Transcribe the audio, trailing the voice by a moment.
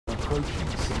approaching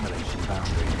simulation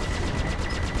boundary.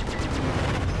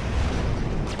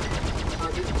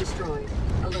 Target destroyed.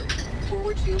 Alert.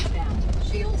 Forward shields down.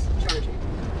 Shields charging.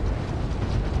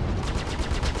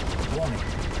 Warning.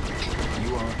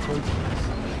 You are approaching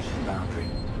simulation boundary.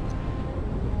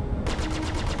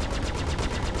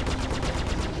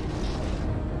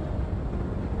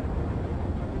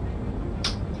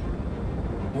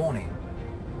 Warning.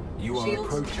 You are Shields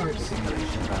approaching charging.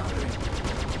 simulation boundary.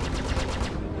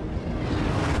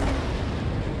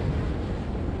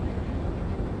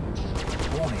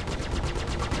 Warning.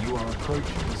 You are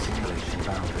approaching simulation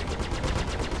boundary.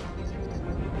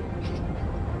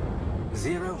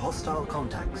 0 hostile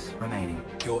contacts remaining.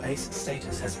 Your ACE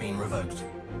status has been revoked.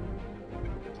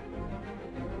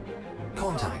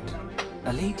 Contact.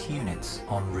 Elite units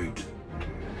en route.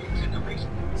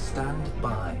 Stand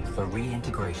by for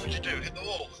reintegration. What'd you do? Hit the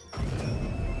wall?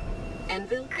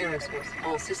 Anvil Aerospace.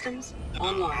 All systems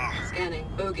online. Scanning.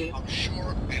 Bogey. I'm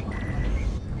sure it.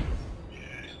 Yeah,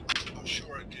 I'm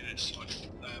sure I did it. So I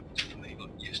definitely got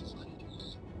yesterday.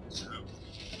 So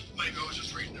maybe I was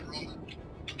just reading it wrong.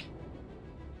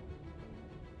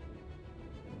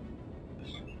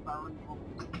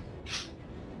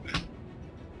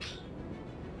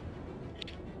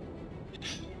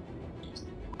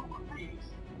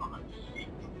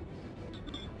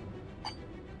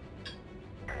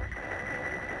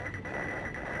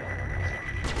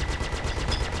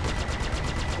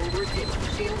 Forward hit.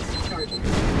 Shields charging.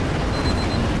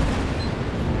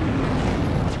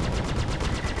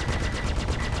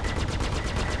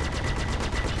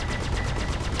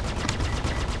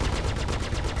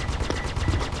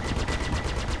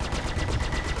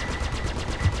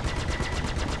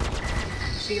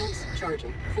 Shields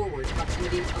charging. Forward.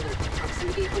 Proximity alert.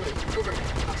 Proximity alert. Overhead.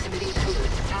 Proximity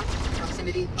alert. Aft.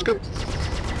 Proximity alert.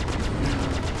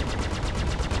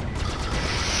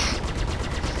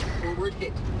 Forward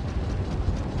hit.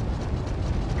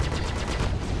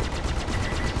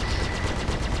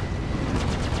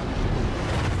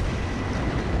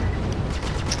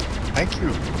 Thank you.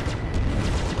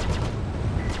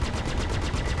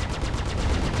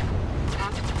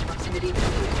 Aft. Proximity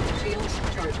alert. Shields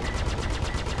charging.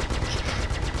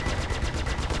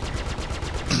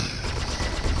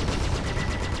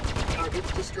 Target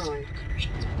destroyed.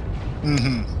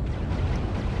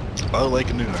 Oh, they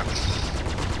can do that.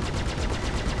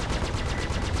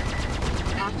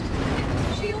 Aft hit.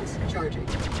 Shields charging.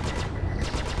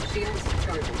 Shields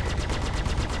charging.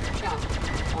 Shaft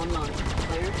online.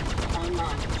 Player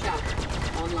online. Shaft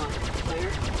online.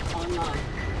 Player online.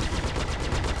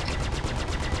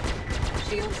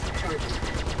 Shields charging.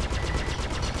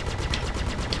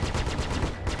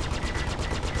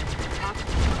 Aft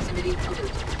proximity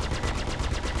alert.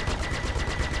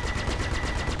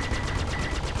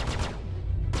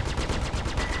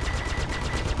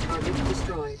 Target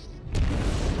destroyed.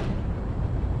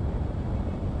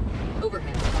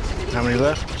 Overhead proximity. How many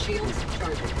left? Shields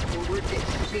charging. Forward hit.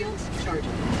 Shields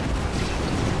charging.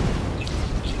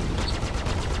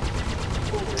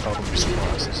 Forward I wouldn't be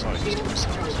surprised if I Shields used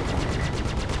charging.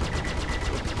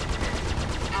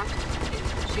 Aft hit.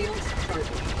 Shields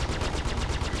charging.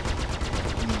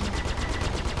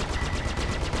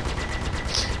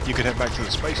 You could head back to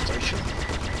the space station.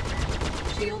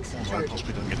 Shields Although charging.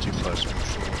 possibly don't get too close. I'm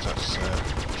sure that's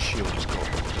shield has got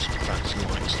just fancy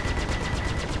lights.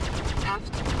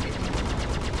 Aft hit.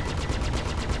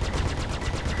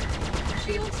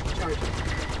 Shields charging.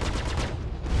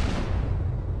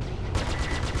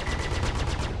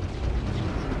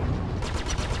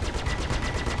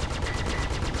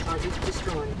 Target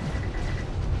destroyed.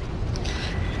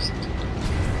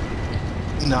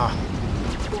 Nah.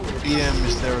 Forward EM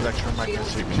is their Shields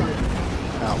electromagnetic charging.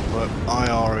 output.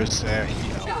 IR is their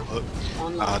heat output.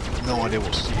 Online. No idea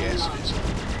what CS is.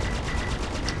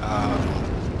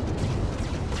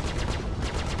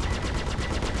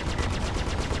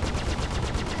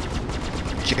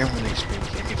 Generally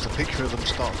speaking, if the picture of them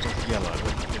starts off yellow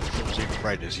and it fills in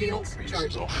red as you knock Shields pieces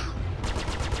charging. off.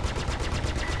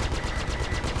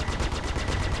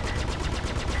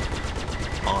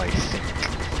 I think.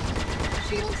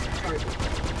 Shields charging.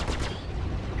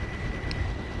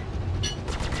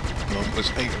 Well,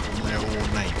 there's 8 of them, they're all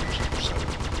names, so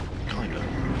kind of.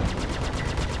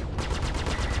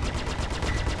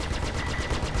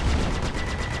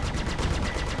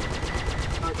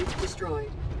 Target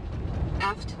destroyed.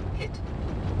 Aft hit.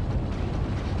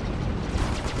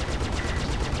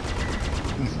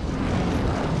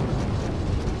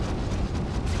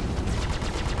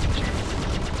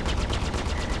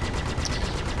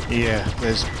 Yeah,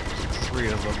 there's 3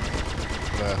 of them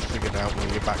figured out where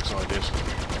your backside is.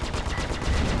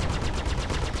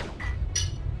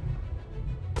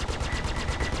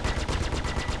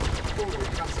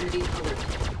 Proximity alert.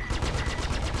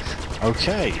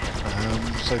 Okay,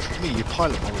 so for me, your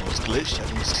pilot model was glitched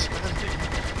and he's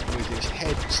standing with his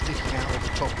head sticking out of the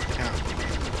top of the canopy.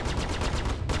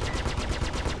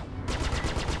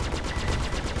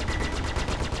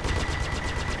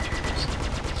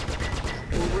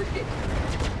 Forward hit.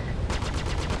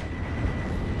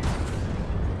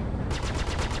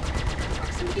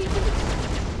 Proximity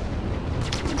alert.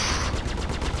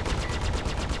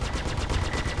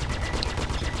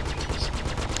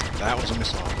 That was a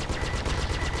missile.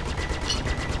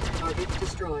 Target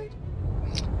destroyed.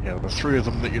 Yeah, the three of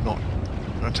them that you're not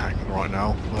attacking right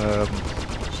now.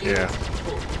 Shields Yeah.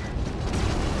 full.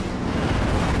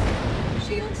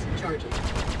 Shields charging.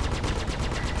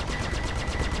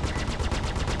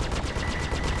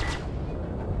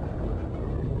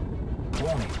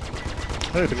 Warning.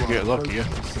 Hey, if you get lucky, yeah.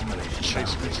 Approaching simulation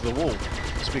Chase them into the wall.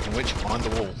 Speaking of which, find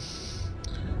the wall.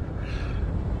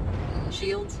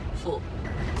 Shields full.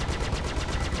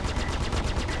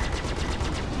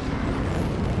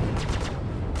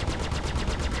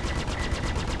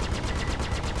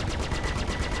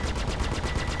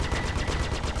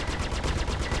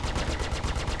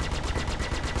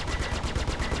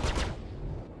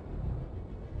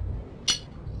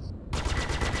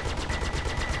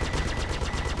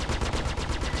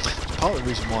 Part of the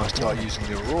reason why I started using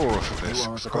the Aurora for this,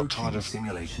 You are because I got tired approaching of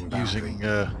simulation boundary. using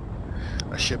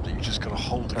a ship that you just gotta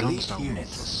hold the guns Elite down for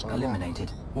units so long.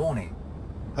 eliminated. Warning.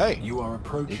 Hey! You are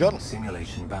approaching got 'em.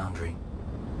 simulation boundary.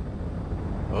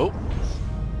 Oh!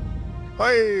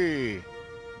 Hey!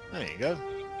 There you go.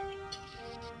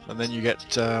 And then you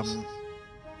get,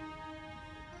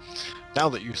 now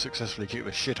that you've successfully kicked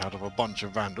the shit out of a bunch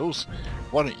of vandals,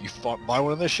 why don't you buy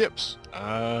one of their ships?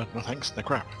 No thanks, they're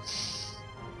crap.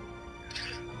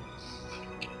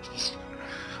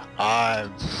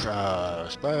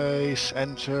 Space,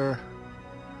 enter.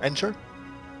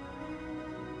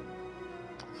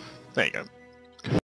 There you go.